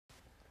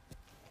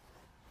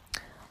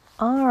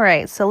All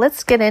right, so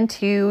let's get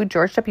into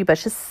George W.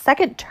 Bush's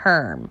second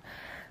term.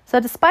 So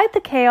despite the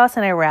chaos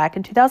in Iraq,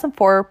 in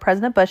 2004,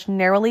 President Bush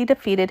narrowly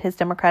defeated his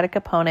Democratic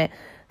opponent,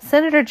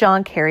 Senator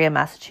John Kerry of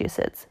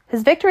Massachusetts.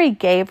 His victory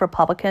gave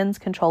Republicans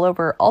control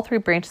over all three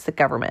branches of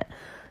government.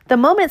 The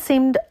moment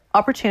seemed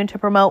opportune to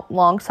promote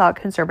long-sought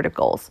conservative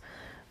goals.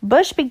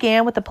 Bush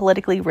began with a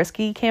politically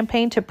risky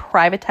campaign to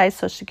privatize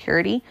Social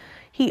Security.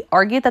 He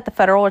argued that the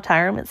federal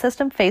retirement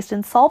system faced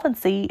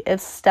insolvency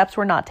if steps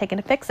were not taken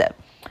to fix it,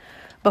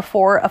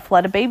 before a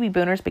flood of baby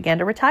boomers began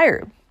to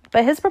retire.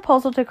 But his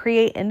proposal to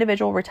create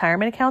individual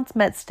retirement accounts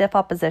met stiff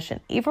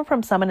opposition, even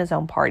from some in his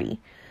own party.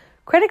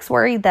 Critics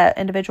worried that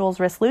individuals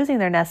risked losing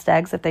their nest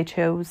eggs if they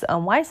chose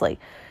unwisely,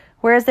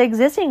 whereas the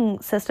existing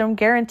system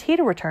guaranteed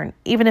a return,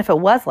 even if it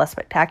was less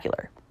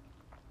spectacular.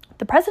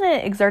 The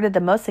president exerted the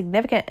most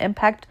significant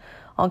impact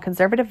on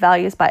conservative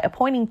values by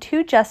appointing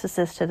two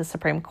justices to the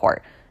Supreme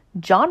Court,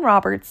 John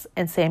Roberts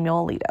and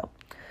Samuel Alito.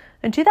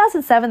 In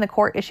 2007, the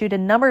court issued a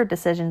number of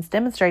decisions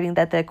demonstrating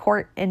that the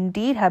court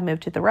indeed had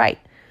moved to the right.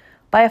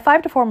 By a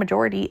 5-4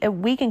 majority, it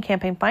weakened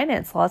campaign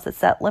finance laws that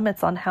set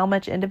limits on how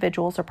much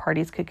individuals or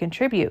parties could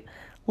contribute,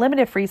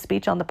 limited free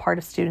speech on the part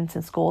of students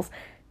in schools,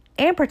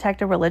 and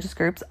protected religious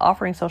groups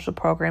offering social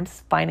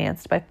programs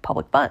financed by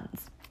public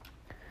funds.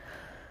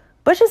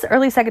 Bush's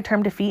early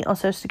second-term defeat on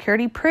Social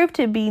Security proved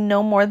to be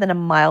no more than a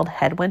mild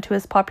headwind to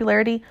his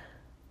popularity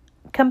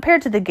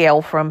compared to the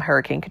gale from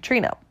Hurricane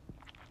Katrina.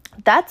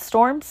 That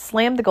storm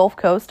slammed the Gulf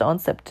Coast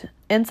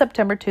in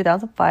September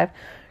 2005,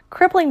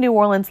 crippling New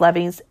Orleans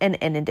levees and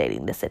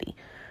inundating the city.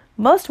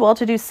 Most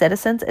well-to-do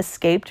citizens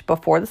escaped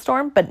before the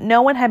storm, but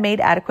no one had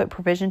made adequate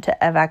provision to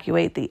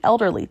evacuate the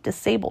elderly,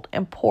 disabled,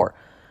 and poor,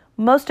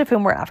 most of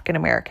whom were African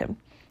American.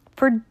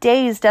 For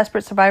days,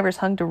 desperate survivors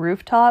hung to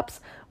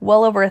rooftops.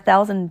 Well over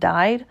 1,000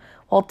 died,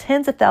 while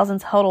tens of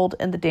thousands huddled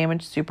in the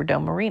damaged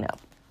Superdome Arena.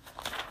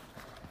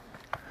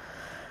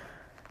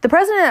 The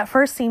president at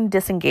first seemed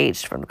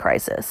disengaged from the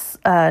crisis,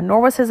 nor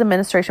was his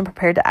administration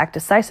prepared to act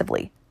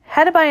decisively.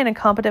 Headed by an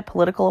incompetent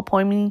political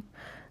appointee,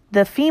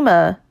 the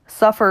FEMA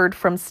suffered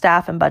from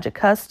staff and budget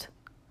cuts.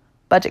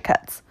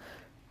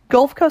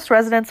 Gulf Coast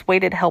residents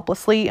waited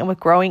helplessly and with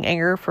growing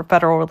anger for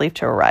federal relief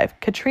to arrive.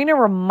 Katrina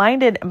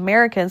reminded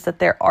Americans that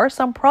there are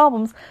some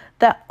problems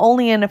that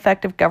only an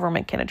effective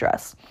government can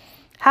address.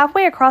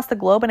 Halfway across the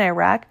globe in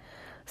Iraq,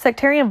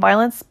 sectarian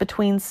violence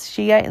between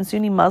Shia and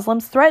Sunni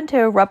Muslims threatened to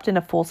erupt in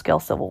a full-scale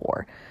civil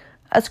war.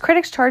 As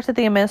critics charged that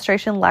the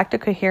administration lacked a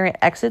coherent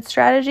exit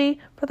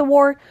strategy for the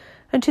war,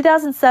 in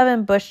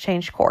 2007, Bush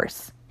changed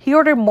course. He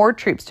ordered more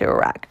troops to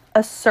Iraq,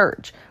 a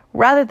surge,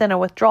 rather than a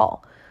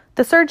withdrawal.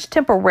 The surge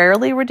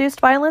temporarily reduced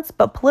violence,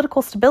 but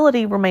political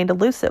stability remained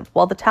elusive,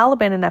 while the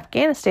Taliban in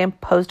Afghanistan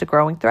posed a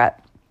growing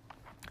threat.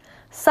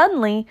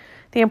 Suddenly,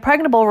 the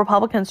impregnable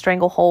Republican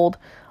stranglehold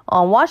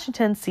on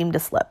Washington seemed to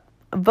slip.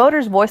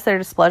 Voters voiced their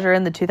displeasure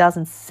in the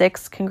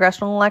 2006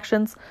 congressional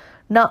elections,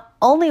 not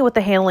only with the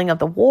handling of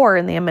the war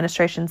and the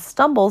administration's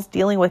stumbles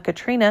dealing with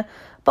Katrina,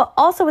 but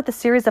also with a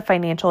series of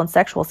financial and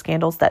sexual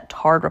scandals that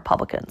tarred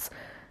Republicans.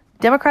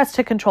 Democrats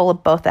took control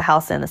of both the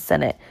House and the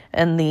Senate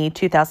in the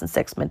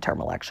 2006 midterm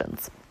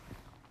elections.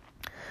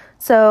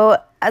 So,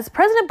 as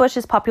President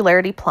Bush's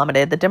popularity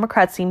plummeted, the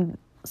Democrats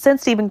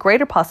sensed even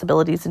greater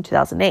possibilities in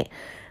 2008,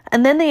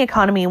 and then the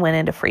economy went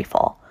into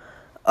freefall.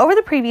 Over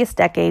the previous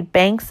decade,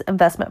 banks,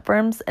 investment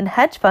firms, and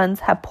hedge funds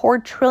have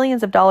poured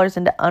trillions of dollars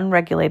into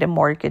unregulated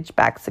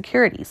mortgage-backed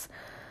securities.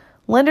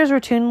 Lenders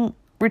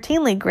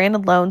routinely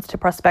granted loans to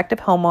prospective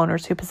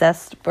homeowners who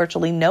possessed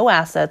virtually no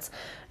assets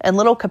and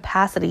little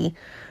capacity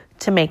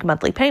to make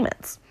monthly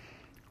payments.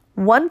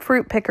 One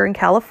fruit picker in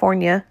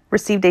California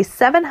received a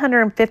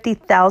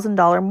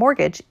 $750,000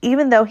 mortgage,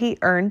 even though he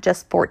earned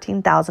just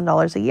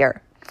 $14,000 a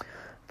year.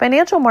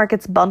 Financial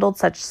markets bundled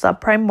such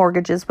subprime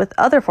mortgages with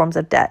other forms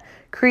of debt,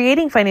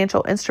 creating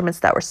financial instruments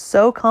that were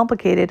so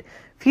complicated,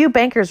 few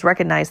bankers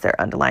recognized their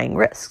underlying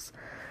risks.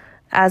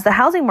 As the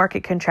housing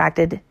market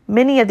contracted,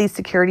 many of these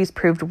securities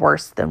proved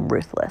worse than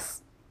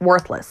worthless.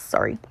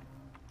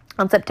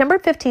 On September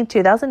 15,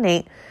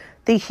 2008,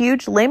 the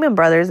huge Lehman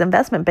Brothers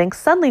investment bank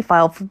suddenly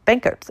filed for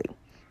bankruptcy.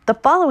 The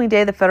following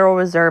day, the Federal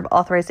Reserve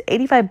authorized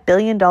 $85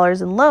 billion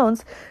in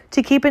loans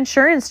to keep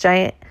insurance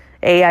giant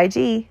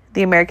AIG,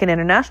 the American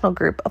International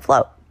Group,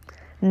 afloat.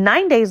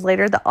 9 days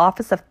later, the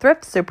Office of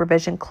Thrift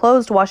Supervision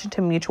closed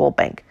Washington Mutual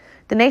Bank,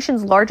 the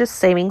nation's largest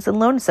savings and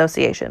loan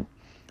association.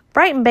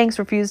 Frightened banks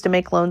refused to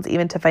make loans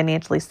even to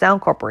financially sound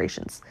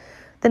corporations.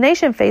 The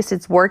nation faced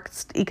its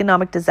worst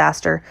economic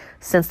disaster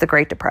since the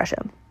Great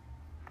Depression.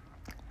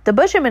 The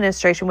Bush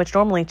administration, which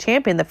normally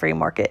championed the free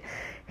market,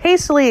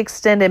 hastily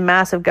extended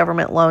massive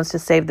government loans to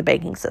save the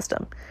banking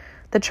system.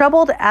 The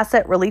Troubled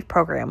Asset Relief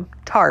Program,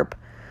 TARP,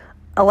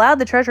 allowed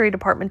the Treasury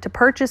Department to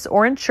purchase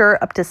or insure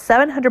up to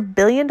 $700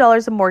 billion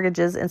in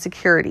mortgages and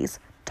securities,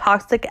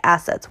 toxic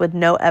assets with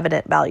no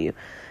evident value,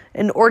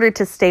 in order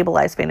to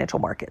stabilize financial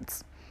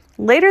markets.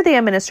 Later, the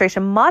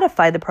administration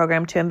modified the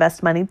program to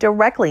invest money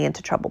directly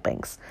into troubled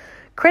banks.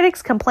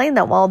 Critics complained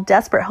that while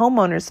desperate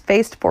homeowners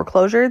faced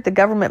foreclosure, the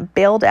government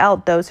bailed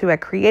out those who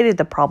had created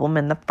the problem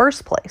in the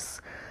first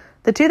place.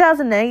 The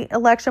 2008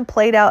 election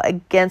played out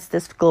against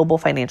this global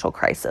financial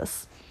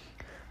crisis.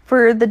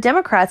 For the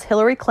Democrats,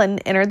 Hillary Clinton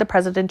entered the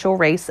presidential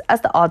race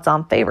as the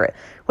odds-on favorite,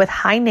 with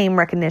high name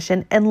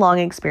recognition and long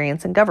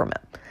experience in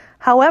government.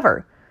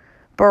 However,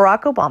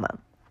 Barack Obama,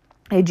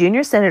 a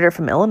junior senator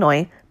from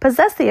Illinois,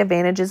 possessed the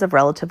advantages of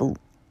relative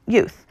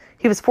youth.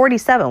 He was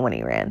 47 when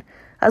he ran,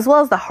 as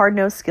well as the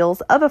hard-nosed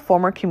skills of a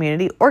former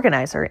community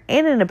organizer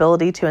and an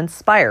ability to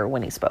inspire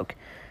when he spoke.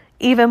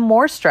 Even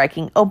more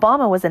striking,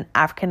 Obama was an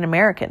African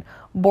American,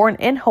 born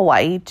in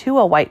Hawaii to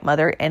a white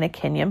mother and a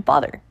Kenyan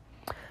father.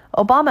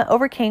 Obama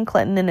overcame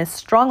Clinton in his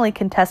strongly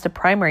contested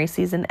primary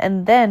season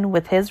and then,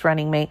 with his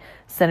running mate,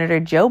 Senator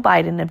Joe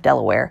Biden of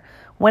Delaware,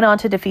 went on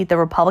to defeat the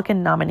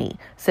Republican nominee,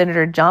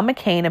 Senator John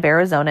McCain of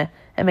Arizona,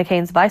 and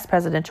McCain's vice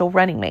presidential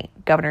running mate,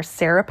 Governor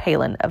Sarah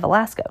Palin of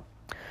Alaska.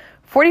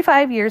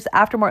 45 years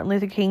after Martin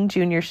Luther King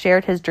Jr.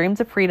 shared his dreams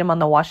of freedom on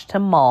the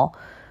Washington Mall,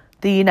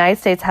 the United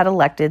States had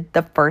elected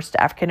the first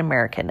African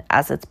American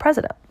as its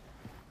president.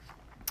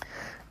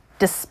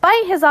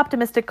 Despite his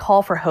optimistic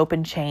call for hope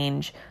and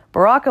change,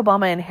 Barack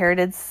Obama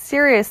inherited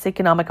serious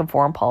economic and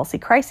foreign policy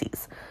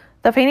crises.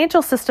 The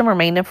financial system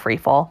remained in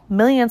freefall,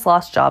 millions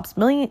lost jobs,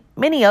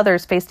 many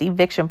others faced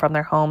eviction from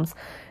their homes,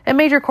 and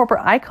major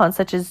corporate icons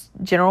such as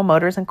General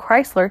Motors and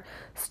Chrysler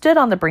stood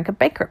on the brink of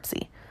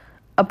bankruptcy.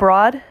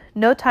 Abroad,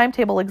 no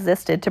timetable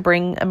existed to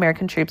bring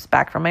American troops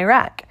back from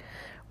Iraq.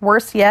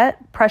 Worse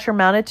yet, pressure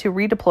mounted to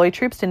redeploy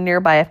troops to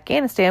nearby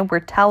Afghanistan, where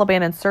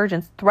Taliban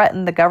insurgents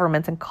threatened the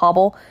governments in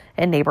Kabul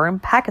and neighboring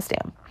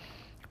Pakistan.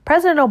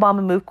 President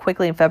Obama moved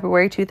quickly in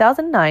February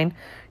 2009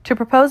 to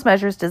propose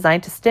measures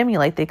designed to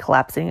stimulate the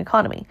collapsing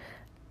economy: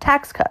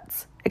 tax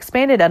cuts,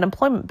 expanded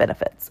unemployment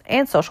benefits,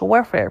 and social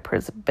welfare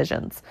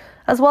provisions,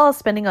 as well as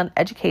spending on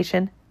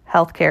education,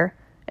 healthcare,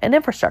 and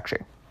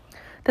infrastructure.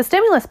 The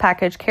stimulus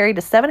package carried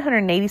a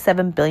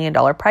 $787 billion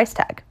price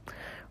tag.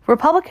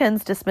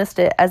 Republicans dismissed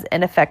it as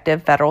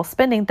ineffective federal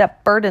spending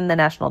that burdened the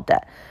national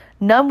debt.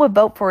 None would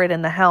vote for it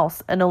in the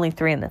House and only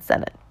 3 in the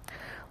Senate.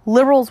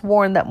 Liberals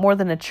warned that more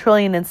than $1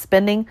 trillion in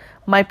spending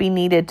might be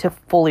needed to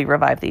fully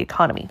revive the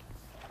economy.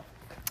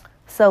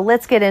 So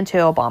let's get into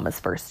Obama's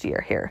first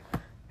year here,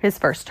 his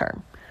first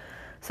term.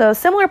 So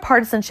similar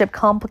partisanship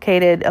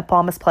complicated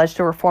Obama's pledge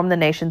to reform the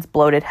nation's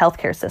bloated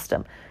healthcare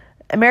system.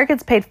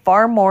 Americans paid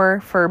far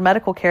more for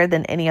medical care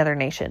than any other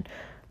nation,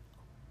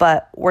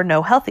 but were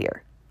no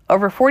healthier.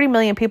 Over 40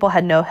 million people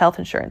had no health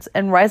insurance,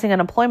 and rising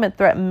unemployment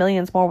threatened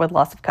millions more with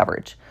loss of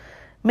coverage.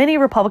 Many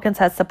Republicans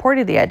had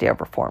supported the idea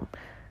of reform.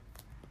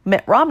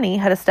 Mitt Romney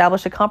had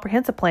established a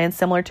comprehensive plan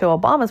similar to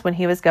Obama's when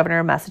he was governor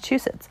of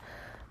Massachusetts,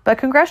 but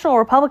congressional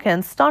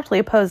Republicans staunchly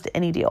opposed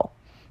any deal.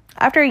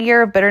 After a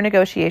year of bitter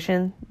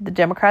negotiation, the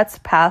Democrats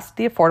passed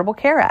the Affordable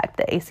Care Act,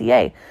 the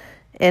ACA,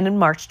 in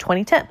March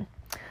 2010.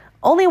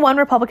 Only one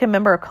Republican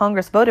member of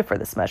Congress voted for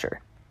this measure.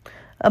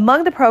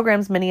 Among the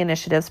program's many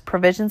initiatives,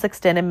 provisions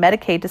extended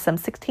Medicaid to some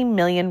 16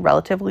 million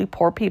relatively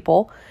poor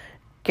people,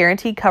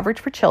 guaranteed coverage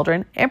for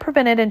children, and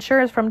prevented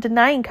insurers from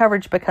denying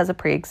coverage because of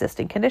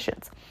pre-existing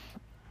conditions.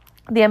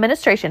 The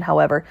administration,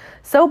 however,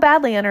 so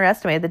badly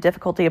underestimated the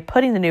difficulty of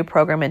putting the new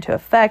program into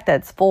effect that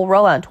its full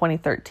rollout in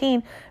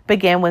 2013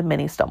 began with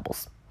many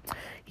stumbles.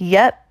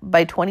 Yet,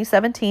 by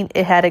 2017,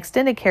 it had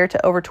extended care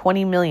to over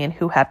 20 million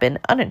who have been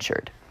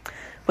uninsured.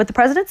 With the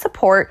president's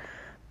support,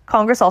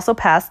 Congress also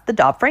passed the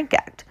Dodd-Frank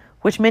Act,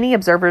 which many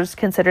observers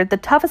considered the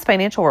toughest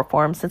financial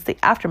reform since the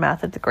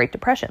aftermath of the Great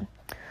Depression.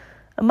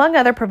 Among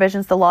other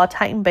provisions, the law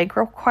tightened bank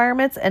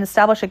requirements and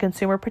established a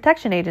consumer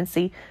protection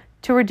agency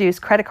to reduce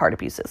credit card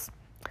abuses.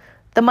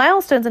 The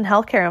milestones in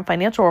healthcare and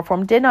financial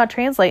reform did not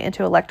translate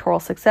into electoral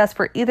success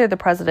for either the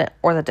president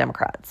or the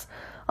Democrats.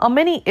 On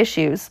many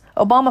issues,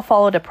 Obama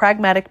followed a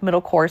pragmatic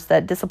middle course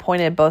that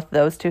disappointed both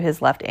those to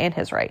his left and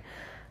his right,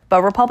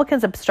 but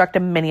Republicans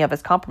obstructed many of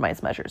his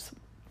compromise measures.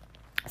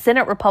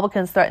 Senate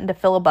Republicans threatened to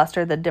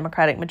filibuster the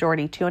Democratic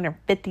majority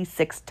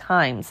 256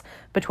 times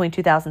between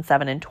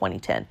 2007 and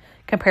 2010,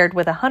 compared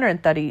with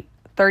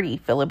 130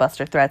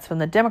 filibuster threats from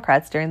the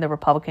Democrats during the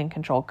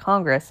Republican-controlled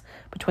Congress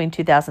between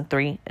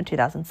 2003 and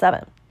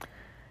 2007.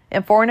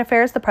 In foreign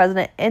affairs, the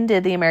president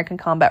ended the American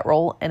combat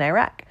role in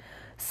Iraq.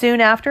 Soon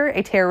after,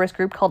 a terrorist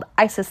group called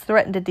ISIS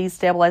threatened to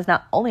destabilize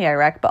not only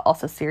Iraq, but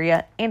also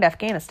Syria and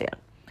Afghanistan.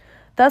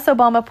 Thus,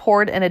 Obama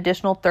poured an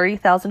additional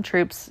 30,000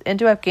 troops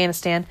into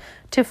Afghanistan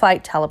to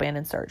fight Taliban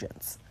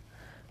insurgents,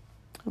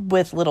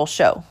 with little to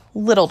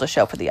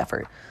show for the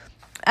effort.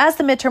 As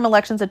the midterm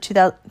elections of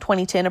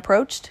 2010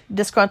 approached,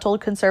 disgruntled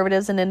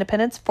conservatives and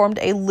independents formed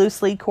a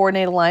loosely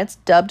coordinated alliance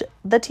dubbed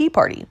the Tea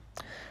Party.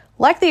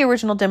 Like the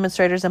original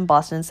demonstrators in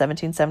Boston in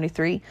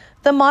 1773,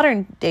 the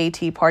modern-day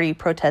Tea Party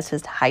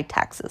protested high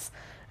taxes.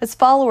 Its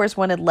followers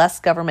wanted less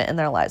government in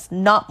their lives,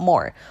 not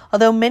more,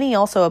 although many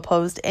also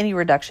opposed any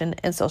reduction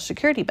in Social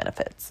Security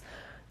benefits.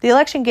 The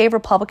election gave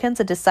Republicans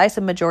a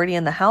decisive majority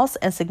in the House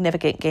and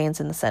significant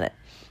gains in the Senate.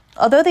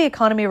 Although the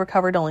economy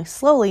recovered only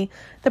slowly,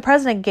 the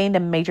president gained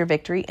a major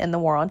victory in the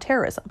war on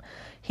terrorism.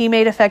 He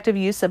made effective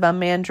use of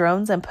unmanned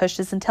drones and pushed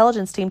his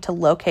intelligence team to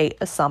locate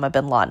Osama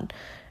bin Laden.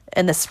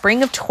 In the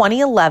spring of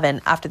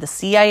 2011, after the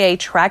CIA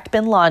tracked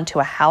bin Laden to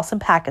a house in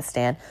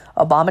Pakistan,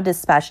 Obama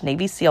dispatched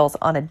Navy SEALs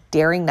on a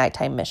daring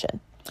nighttime mission.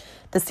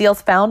 The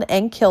SEALs found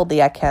and killed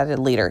the al-Qaeda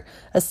leader,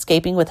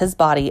 escaping with his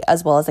body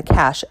as well as a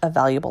cache of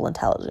valuable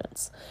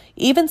intelligence.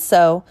 Even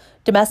so,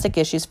 domestic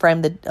issues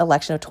framed the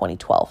election of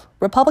 2012.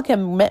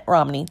 Republican Mitt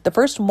Romney, the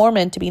first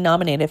Mormon to be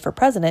nominated for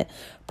president,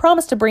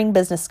 promised to bring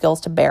business skills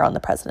to bear on the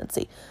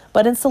presidency.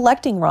 But in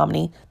selecting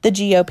Romney, the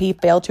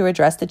GOP failed to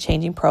address the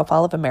changing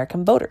profile of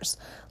American voters.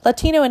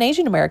 Latino and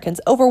Asian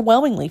Americans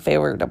overwhelmingly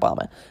favored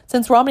Obama,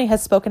 since Romney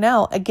has spoken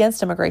out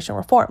against immigration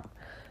reform.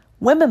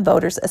 Women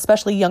voters,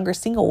 especially younger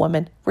single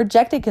women,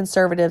 rejected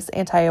conservatives'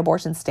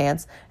 anti-abortion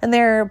stance and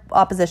their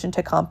opposition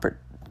to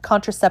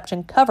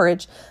contraception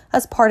coverage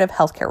as part of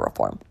healthcare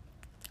reform.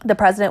 The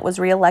president was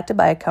reelected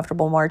by a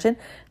comfortable margin,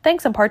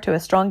 thanks in part to a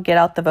strong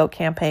get-out-the-vote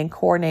campaign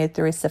coordinated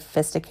through a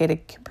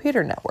sophisticated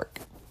computer network.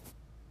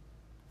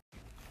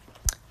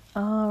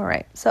 All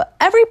right, so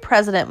every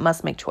president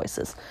must make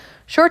choices.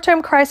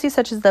 Short-term crises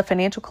such as the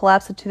financial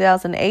collapse of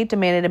 2008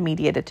 demanded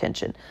immediate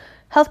attention.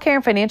 Healthcare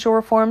and financial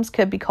reforms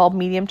could be called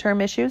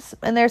medium-term issues,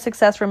 and their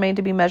success remained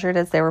to be measured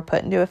as they were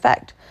put into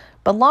effect.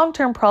 But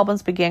long-term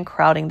problems began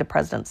crowding the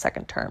president's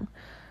second term.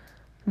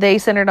 They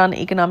centered on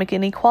economic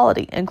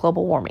inequality and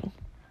global warming.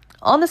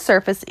 On the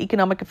surface,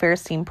 economic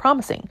affairs seemed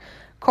promising.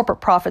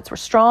 Corporate profits were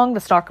strong, the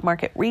stock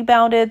market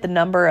rebounded, the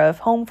number of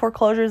home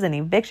foreclosures and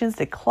evictions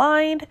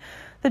declined,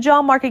 the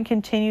job market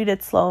continued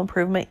its slow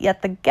improvement,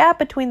 yet the gap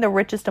between the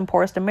richest and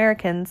poorest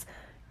Americans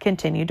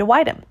continued to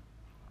widen.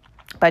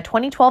 By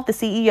 2012, the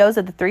CEOs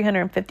of the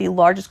 350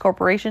 largest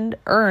corporations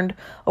earned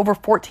over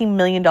 $14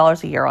 million a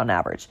year on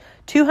average,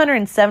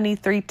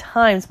 273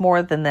 times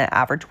more than the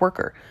average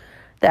worker.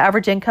 The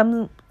average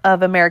income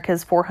of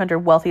America's 400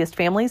 wealthiest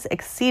families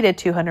exceeded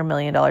 $200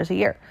 million a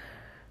year.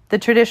 The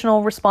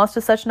traditional response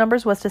to such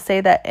numbers was to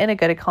say that in a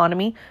good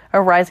economy,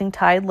 a rising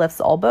tide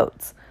lifts all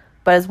boats.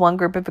 But as one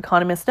group of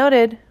economists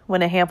noted,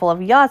 when a handful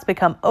of yachts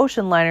become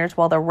ocean liners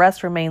while the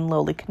rest remain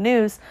lowly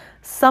canoes,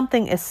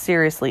 something is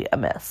seriously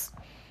amiss.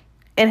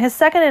 In his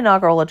second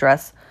inaugural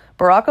address,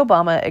 Barack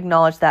Obama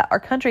acknowledged that our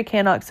country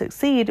cannot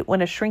succeed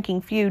when a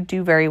shrinking few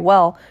do very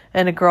well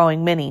and a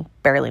growing many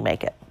barely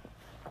make it.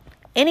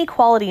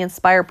 Inequality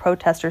inspired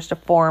protesters to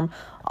form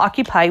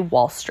Occupy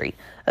Wall Street,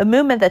 a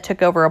movement that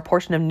took over a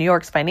portion of New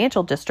York's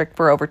financial district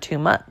for over 2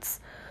 months.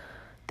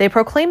 They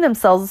proclaimed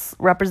themselves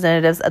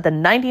representatives of the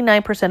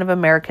 99% of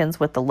Americans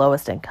with the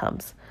lowest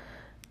incomes.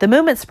 The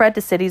movement spread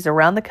to cities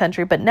around the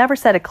country but never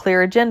set a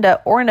clear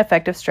agenda or an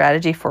effective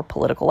strategy for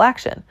political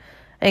action.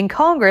 In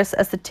Congress,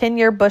 as the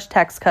 10-year Bush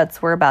tax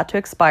cuts were about to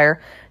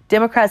expire,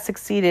 Democrats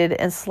succeeded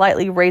in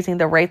slightly raising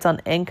the rates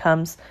on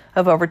incomes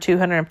of over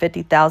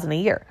 $250,000 a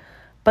year.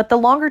 But the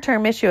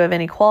longer-term issue of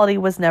inequality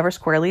was never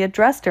squarely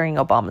addressed during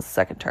Obama's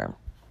second term.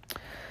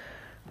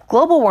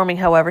 Global warming,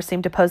 however,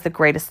 seemed to pose the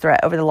greatest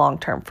threat over the long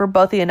term for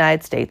both the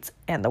United States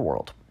and the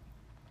world.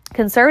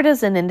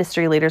 Conservatives and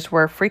industry leaders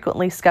were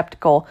frequently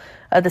skeptical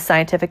of the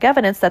scientific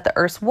evidence that the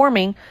Earth's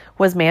warming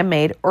was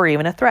man-made or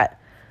even a threat.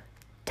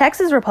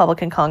 Texas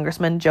Republican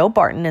Congressman Joe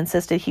Barton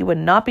insisted he would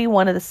not be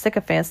one of the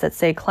sycophants that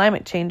say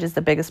climate change is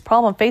the biggest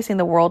problem facing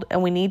the world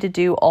and we need to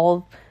do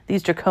all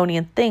these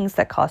draconian things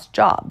that cost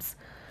jobs.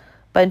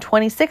 But in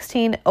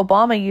 2016,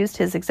 Obama used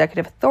his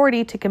executive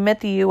authority to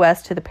commit the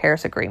U.S. to the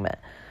Paris Agreement,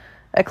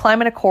 a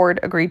climate accord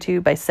agreed to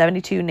by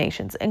 72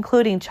 nations,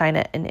 including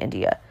China and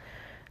India.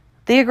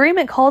 The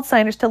agreement called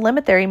signers to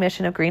limit their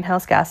emission of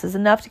greenhouse gases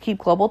enough to keep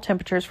global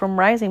temperatures from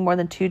rising more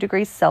than 2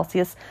 degrees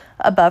Celsius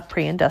above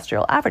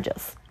pre-industrial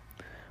averages.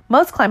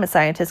 Most climate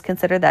scientists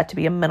consider that to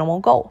be a minimal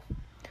goal.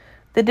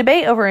 The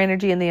debate over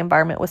energy and the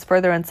environment was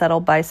further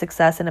unsettled by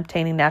success in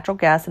obtaining natural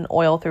gas and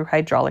oil through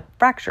hydraulic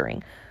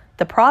fracturing.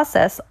 The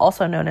process,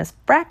 also known as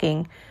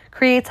fracking,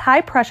 creates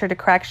high pressure to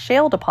crack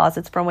shale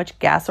deposits from which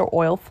gas or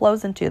oil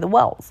flows into the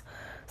wells.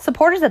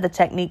 Supporters of the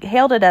technique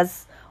hailed it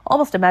as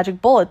almost a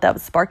magic bullet that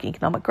would spark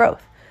economic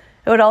growth.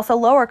 It would also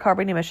lower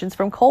carbon emissions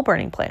from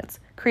coal-burning plants,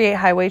 create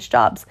high-wage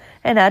jobs,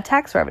 and add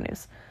tax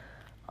revenues.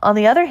 On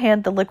the other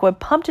hand, the liquid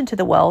pumped into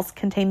the wells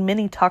contained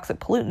many toxic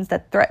pollutants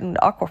that threatened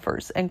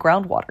aquifers and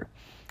groundwater.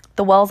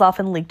 The wells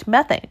often leaked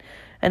methane,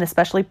 an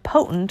especially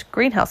potent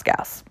greenhouse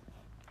gas.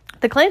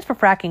 The claims for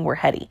fracking were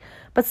heady,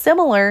 but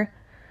similar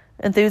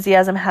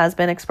enthusiasm has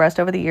been expressed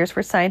over the years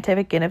for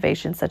scientific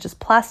innovations such as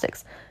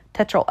plastics,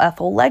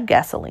 tetraethyl lead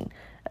gasoline,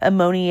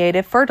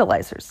 ammoniated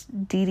fertilizers,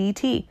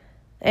 DDT,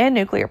 and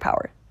nuclear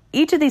power.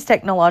 Each of these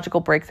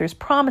technological breakthroughs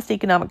promised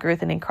economic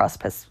growth and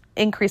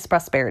increased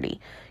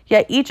prosperity,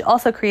 yet each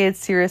also created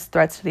serious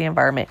threats to the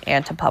environment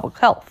and to public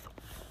health.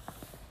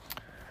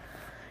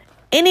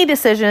 Any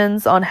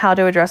decisions on how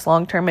to address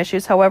long-term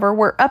issues, however,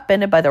 were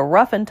upended by the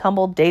rough and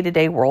tumble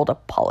day-to-day world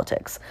of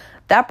politics.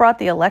 That brought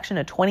the election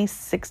of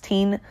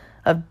 2016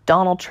 of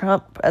Donald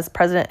Trump as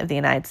president of the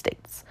United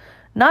States.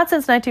 Not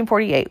since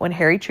 1948, when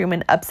Harry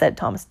Truman upset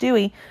Thomas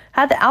Dewey,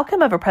 had the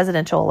outcome of a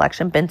presidential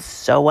election been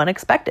so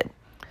unexpected.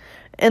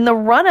 In the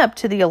run-up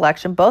to the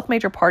election, both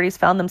major parties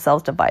found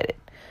themselves divided.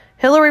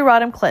 Hillary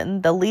Rodham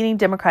Clinton, the leading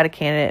Democratic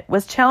candidate,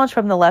 was challenged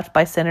from the left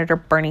by Senator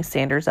Bernie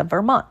Sanders of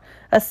Vermont,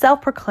 a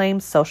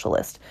self-proclaimed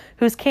socialist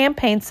whose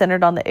campaign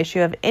centered on the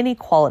issue of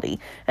inequality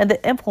and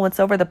the influence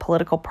over the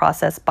political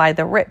process by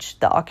the rich,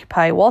 the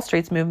Occupy Wall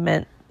Street's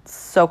movement,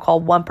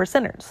 so-called one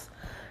percenters.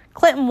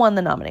 Clinton won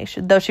the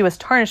nomination, though she was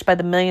tarnished by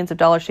the millions of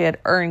dollars she had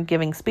earned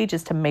giving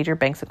speeches to major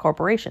banks and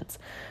corporations.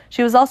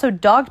 She was also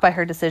dogged by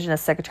her decision as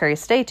Secretary of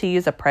State to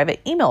use a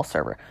private email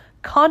server,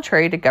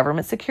 contrary to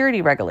government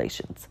security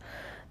regulations.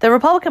 The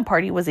Republican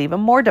Party was even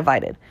more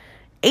divided.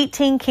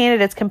 18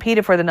 candidates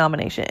competed for the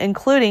nomination,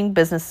 including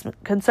business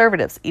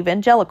conservatives,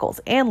 evangelicals,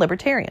 and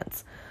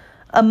libertarians.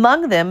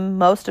 Among them,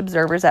 most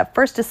observers at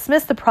first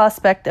dismissed the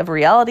prospect of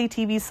reality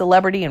TV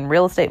celebrity and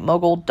real estate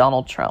mogul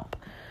Donald Trump.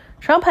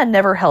 Trump had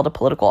never held a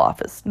political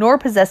office, nor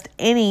possessed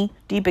any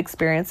deep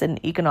experience in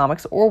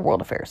economics or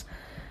world affairs.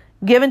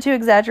 Given to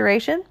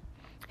exaggeration,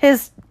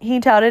 he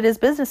touted his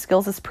business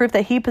skills as proof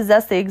that he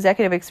possessed the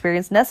executive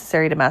experience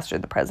necessary to master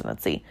the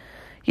presidency.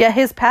 Yet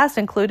his past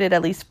included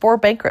at least 4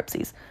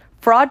 bankruptcies,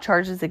 fraud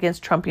charges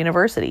against Trump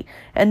University,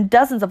 and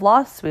dozens of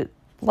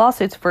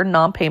lawsuits for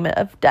non-payment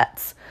of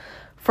debts.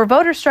 For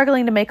voters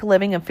struggling to make a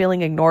living and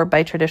feeling ignored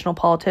by traditional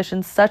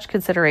politicians, such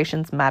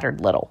considerations mattered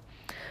little.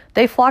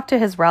 They flocked to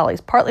his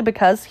rallies, partly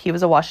because he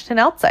was a Washington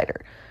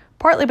outsider,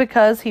 partly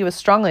because he was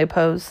strongly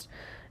opposed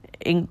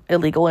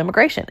illegal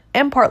immigration,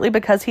 and partly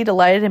because he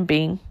delighted in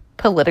being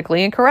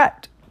politically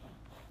incorrect.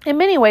 In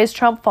many ways,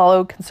 Trump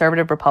followed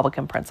conservative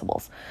Republican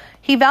principles.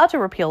 He vowed to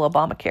repeal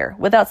Obamacare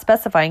without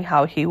specifying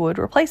how he would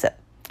replace it.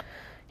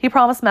 He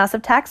promised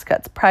massive tax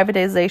cuts,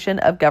 privatization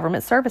of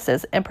government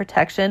services, and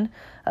protection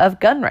of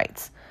gun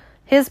rights.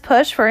 His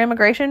push for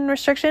immigration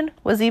restriction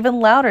was even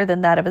louder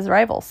than that of his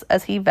rivals,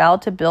 as he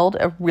vowed to build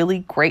a really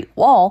great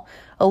wall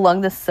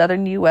along the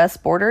southern U.S.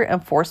 border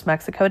and force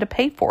Mexico to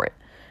pay for it.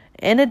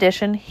 In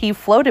addition, he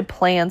floated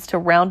plans to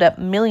round up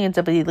millions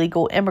of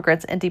illegal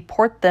immigrants and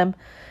deport them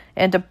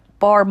and to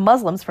bar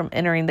Muslims from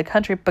entering the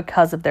country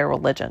because of their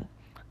religion.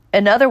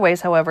 In other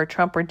ways, however,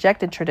 Trump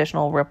rejected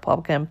traditional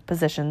Republican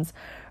positions,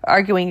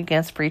 arguing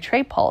against free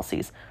trade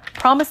policies,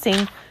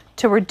 promising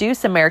to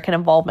reduce American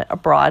involvement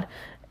abroad,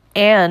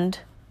 and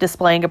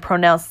displaying a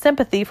pronounced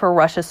sympathy for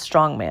Russia's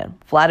strongman,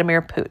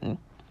 Vladimir Putin.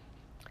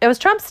 It was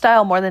Trump's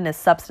style more than his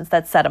substance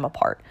that set him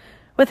apart.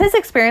 With his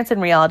experience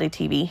in reality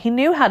TV, he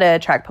knew how to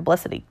attract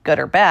publicity, good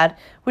or bad,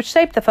 which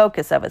shaped the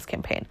focus of his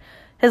campaign.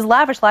 His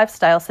lavish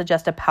lifestyle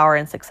suggested power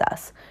and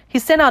success. He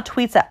sent out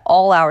tweets at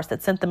all hours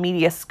that sent the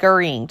media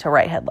scurrying to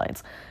write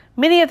headlines.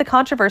 Many of the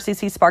controversies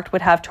he sparked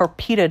would have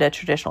torpedoed a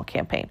traditional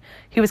campaign.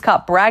 He was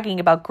caught bragging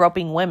about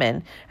groping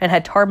women and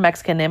had tarred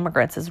Mexican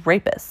immigrants as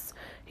rapists.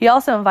 He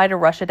also invited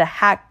Russia to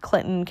hack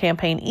Clinton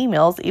campaign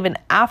emails even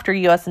after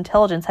U.S.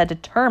 intelligence had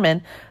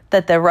determined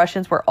that the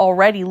Russians were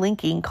already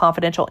linking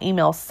confidential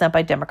emails sent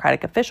by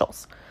Democratic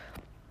officials.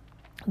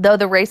 Though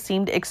the race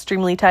seemed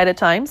extremely tight at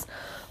times,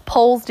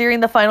 polls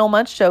during the final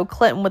months showed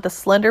Clinton with a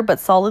slender but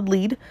solid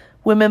lead.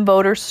 Women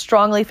voters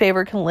strongly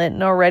favored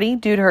Clinton already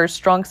due to her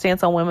strong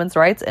stance on women's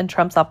rights and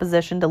Trump's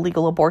opposition to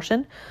legal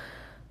abortion.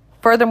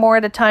 Furthermore,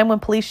 at a time when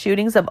police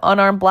shootings of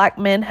unarmed black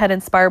men had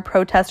inspired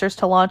protesters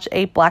to launch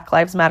a Black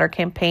Lives Matter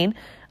campaign,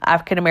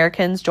 African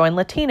Americans joined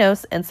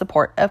Latinos in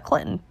support of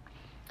Clinton.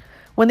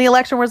 When the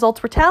election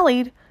results were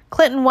tallied,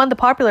 Clinton won the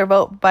popular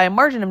vote by a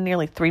margin of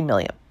nearly 3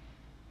 million.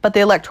 But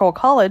the Electoral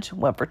College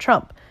went for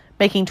Trump,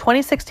 making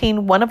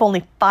 2016 one of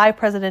only 5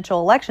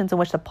 presidential elections in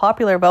which the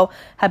popular vote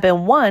had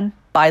been won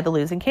by the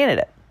losing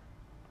candidate.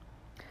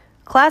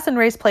 Class and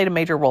race played a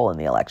major role in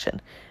the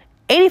election.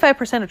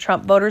 85% of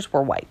Trump voters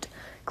were white.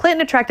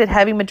 Clinton attracted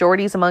heavy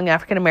majorities among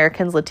African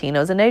Americans,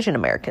 Latinos, and Asian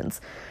Americans.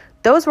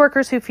 Those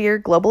workers who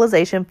feared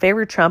globalization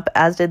favored Trump,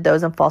 as did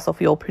those in fossil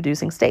fuel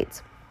producing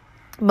states.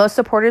 Most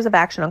supporters of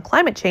action on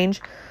climate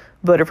change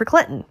voted for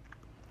Clinton.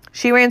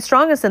 She ran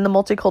strongest in the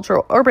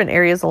multicultural urban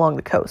areas along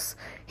the coast.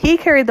 He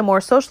carried the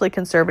more socially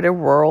conservative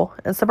rural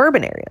and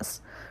suburban areas.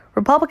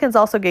 Republicans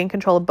also gained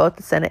control of both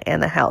the Senate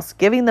and the House,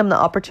 giving them the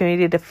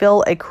opportunity to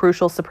fill a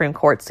crucial Supreme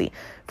Court seat,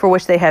 for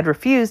which they had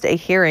refused a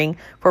hearing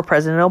for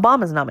President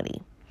Obama's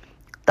nominee.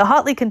 The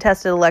hotly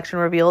contested election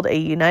revealed a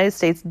United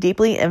States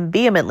deeply and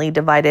vehemently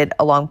divided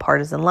along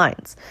partisan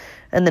lines,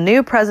 and the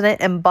new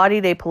president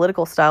embodied a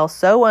political style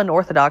so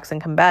unorthodox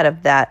and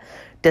combative that,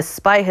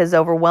 despite his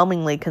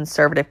overwhelmingly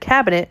conservative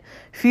cabinet,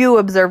 few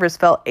observers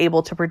felt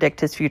able to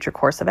predict his future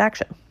course of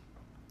action.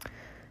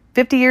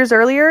 50 years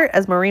earlier,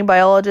 as marine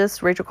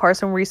biologist Rachel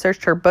Carson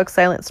researched her book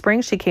Silent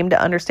Spring, she came to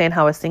understand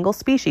how a single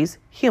species,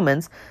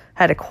 humans,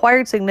 had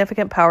acquired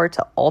significant power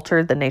to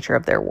alter the nature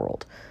of their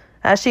world.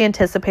 As she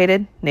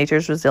anticipated,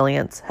 nature's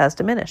resilience has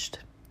diminished.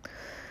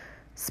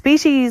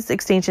 Species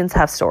extinctions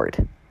have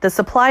soared. The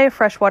supply of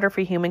fresh water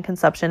for human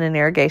consumption and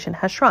irrigation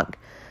has shrunk.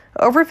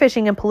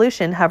 Overfishing and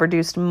pollution have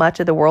reduced much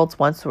of the world's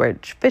once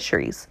rich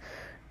fisheries.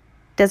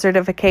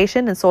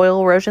 Desertification and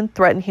soil erosion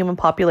threaten human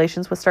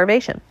populations with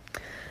starvation.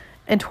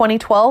 In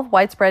 2012,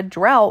 widespread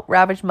drought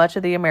ravaged much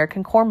of the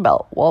American Corn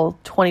Belt, while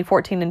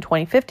 2014 and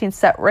 2015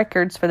 set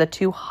records for the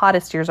 2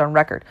 hottest years on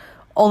record,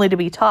 only to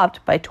be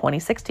topped by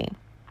 2016.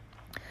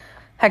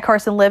 Had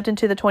Carson lived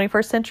into the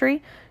 21st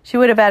century, she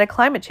would have added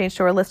climate change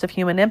to her list of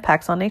human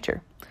impacts on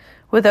nature.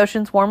 With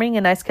oceans warming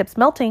and ice caps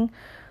melting,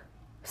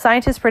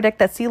 scientists predict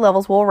that sea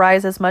levels will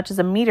rise as much as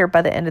a meter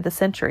by the end of the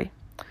century.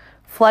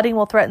 Flooding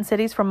will threaten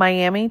cities from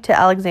Miami to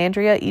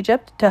Alexandria,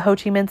 Egypt, to Ho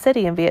Chi Minh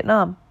City in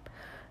Vietnam.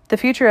 The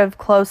future of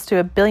close to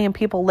 1 billion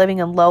people living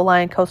in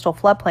low-lying coastal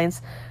floodplains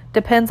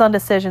depends on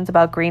decisions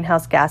about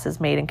greenhouse gases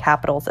made in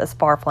capitals as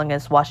far-flung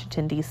as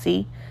Washington,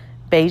 D.C.,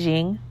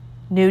 Beijing,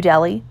 New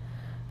Delhi,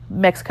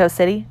 Mexico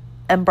City,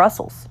 and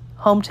Brussels,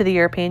 home to the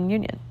European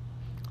Union.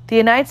 The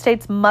United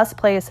States must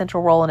play a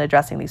central role in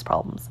addressing these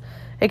problems.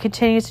 It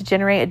continues to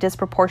generate a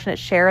disproportionate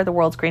share of the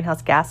world's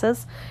greenhouse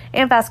gases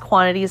and vast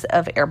quantities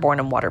of airborne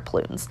and water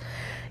pollutants.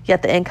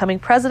 Yet the incoming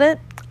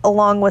president,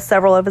 along with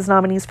several of his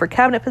nominees for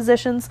cabinet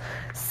positions,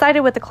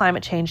 sided with the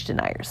climate change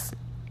deniers.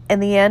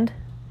 In the end,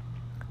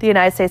 the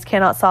United States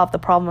cannot solve the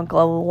problem of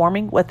global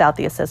warming without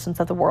the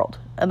assistance of the world,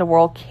 and the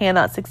world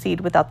cannot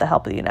succeed without the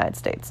help of the United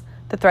States.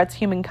 The threats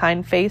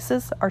humankind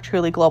faces are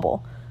truly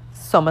global.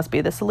 So must be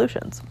the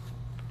solutions.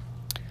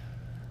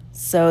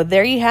 So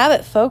there you have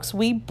it, folks.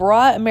 We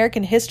brought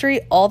American history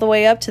all the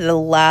way up to the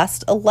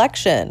last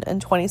election in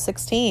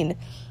 2016.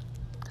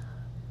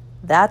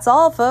 That's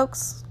all,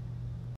 folks.